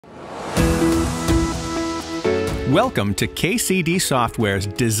Welcome to KCD Software's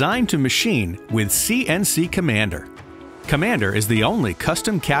Design to Machine with CNC Commander. Commander is the only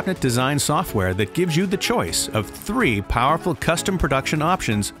custom cabinet design software that gives you the choice of 3 powerful custom production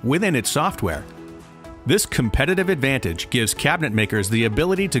options within its software. This competitive advantage gives cabinet makers the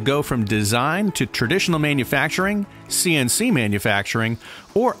ability to go from design to traditional manufacturing, CNC manufacturing,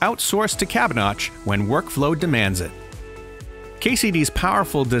 or outsource to cabinage when workflow demands it. KCD's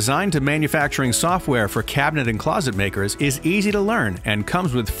powerful design-to-manufacturing software for cabinet and closet makers is easy to learn and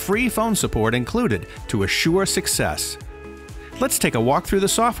comes with free phone support included to assure success. Let's take a walk through the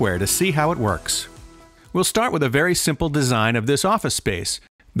software to see how it works. We'll start with a very simple design of this office space.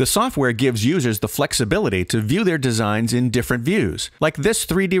 The software gives users the flexibility to view their designs in different views, like this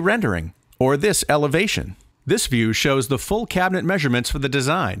 3D rendering or this elevation. This view shows the full cabinet measurements for the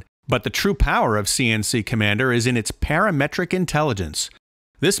design. But the true power of CNC Commander is in its parametric intelligence.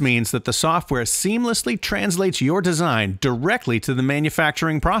 This means that the software seamlessly translates your design directly to the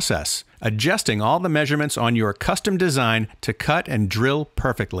manufacturing process, adjusting all the measurements on your custom design to cut and drill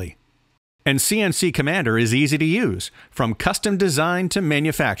perfectly. And CNC Commander is easy to use, from custom design to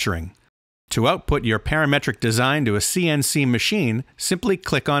manufacturing. To output your parametric design to a CNC machine, simply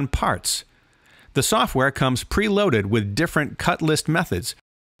click on Parts. The software comes preloaded with different cut list methods,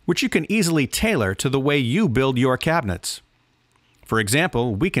 which you can easily tailor to the way you build your cabinets. For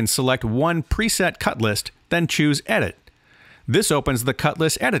example, we can select one preset cut list, then choose Edit. This opens the cut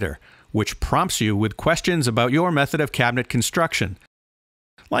list editor, which prompts you with questions about your method of cabinet construction,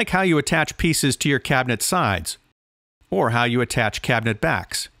 like how you attach pieces to your cabinet sides, or how you attach cabinet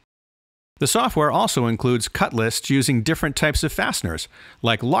backs. The software also includes cut lists using different types of fasteners,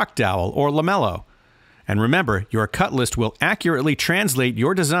 like lock dowel or lamello. And remember, your cut list will accurately translate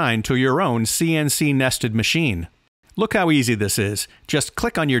your design to your own CNC nested machine. Look how easy this is. Just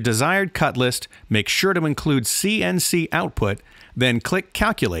click on your desired cut list, make sure to include CNC output, then click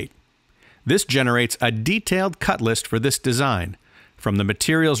Calculate. This generates a detailed cut list for this design, from the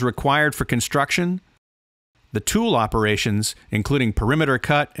materials required for construction, the tool operations, including perimeter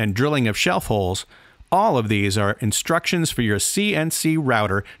cut and drilling of shelf holes. All of these are instructions for your CNC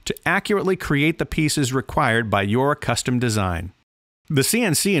router to accurately create the pieces required by your custom design. The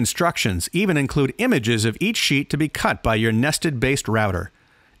CNC instructions even include images of each sheet to be cut by your nested-based router.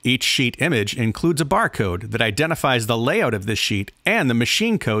 Each sheet image includes a barcode that identifies the layout of this sheet and the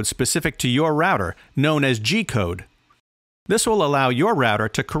machine code specific to your router, known as G-code. This will allow your router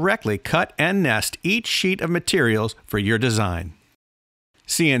to correctly cut and nest each sheet of materials for your design.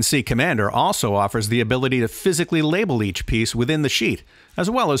 CNC Commander also offers the ability to physically label each piece within the sheet, as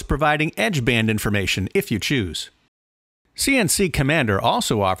well as providing edge band information if you choose. CNC Commander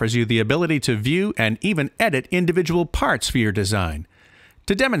also offers you the ability to view and even edit individual parts for your design.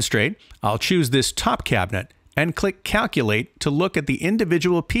 To demonstrate, I'll choose this top cabinet and click Calculate to look at the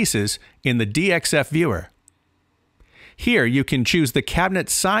individual pieces in the DXF viewer. Here you can choose the cabinet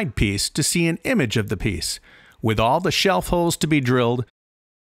side piece to see an image of the piece, with all the shelf holes to be drilled,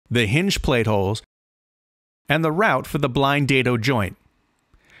 the hinge plate holes, and the route for the blind dado joint.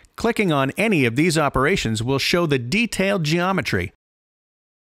 Clicking on any of these operations will show the detailed geometry,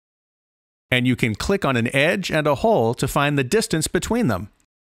 and you can click on an edge and a hole to find the distance between them.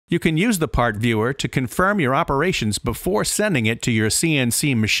 You can use the part viewer to confirm your operations before sending it to your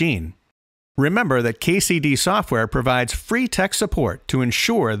CNC machine. Remember that KCD software provides free tech support to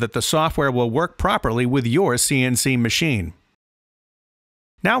ensure that the software will work properly with your CNC machine.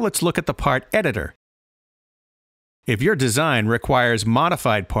 Now let's look at the part editor. If your design requires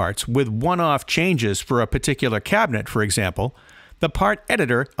modified parts with one-off changes for a particular cabinet, for example, the part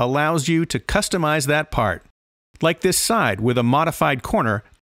editor allows you to customize that part, like this side with a modified corner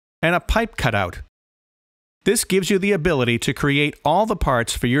and a pipe cutout. This gives you the ability to create all the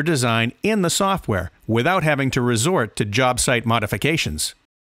parts for your design in the software without having to resort to job site modifications.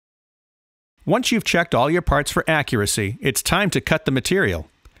 Once you've checked all your parts for accuracy, it's time to cut the material.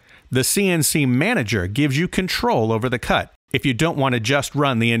 The CNC Manager gives you control over the cut if you don't want to just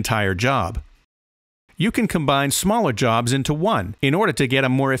run the entire job. You can combine smaller jobs into one in order to get a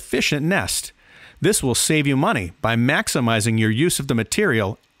more efficient nest. This will save you money by maximizing your use of the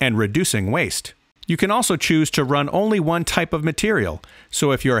material and reducing waste. You can also choose to run only one type of material,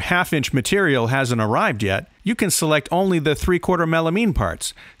 so if your 1/2-inch material hasn't arrived yet, you can select only the 3/4 millimeter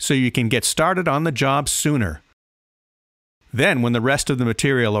parts, so you can get started on the job sooner. Then, when the rest of the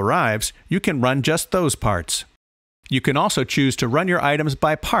material arrives, you can run just those parts. You can also choose to run your items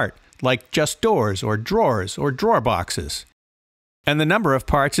by part, like just doors or drawer boxes. And the number of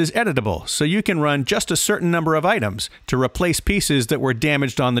parts is editable, so you can run just a certain number of items to replace pieces that were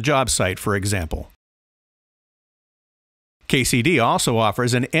damaged on the job site, for example. KCD also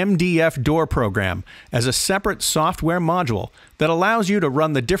offers an MDF door program as a separate software module that allows you to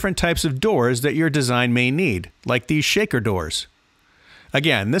run the different types of doors that your design may need, like these shaker doors.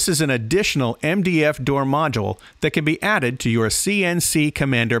 Again, this is an additional MDF door module that can be added to your CNC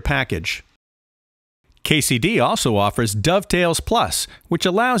Commander package. KCD also offers Dovetails Plus, which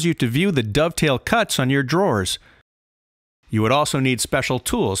allows you to view the dovetail cuts on your drawers. You would also need special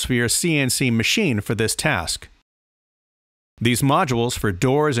tools for your CNC machine for this task. These modules for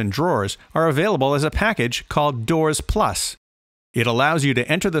doors and drawers are available as a package called Doors Plus. It allows you to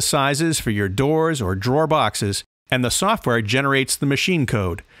enter the sizes for your doors or drawer boxes, and the software generates the machine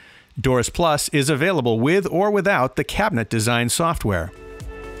code. Doors Plus is available with or without the cabinet design software.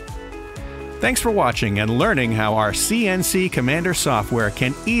 Thanks for watching and learning how our CNC Commander software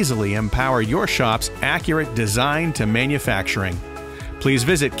can easily empower your shop's accurate design to manufacturing. Please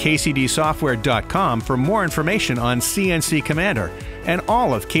visit kcdsoftware.com for more information on CNC Commander and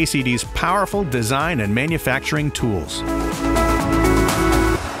all of KCD's powerful design and manufacturing tools.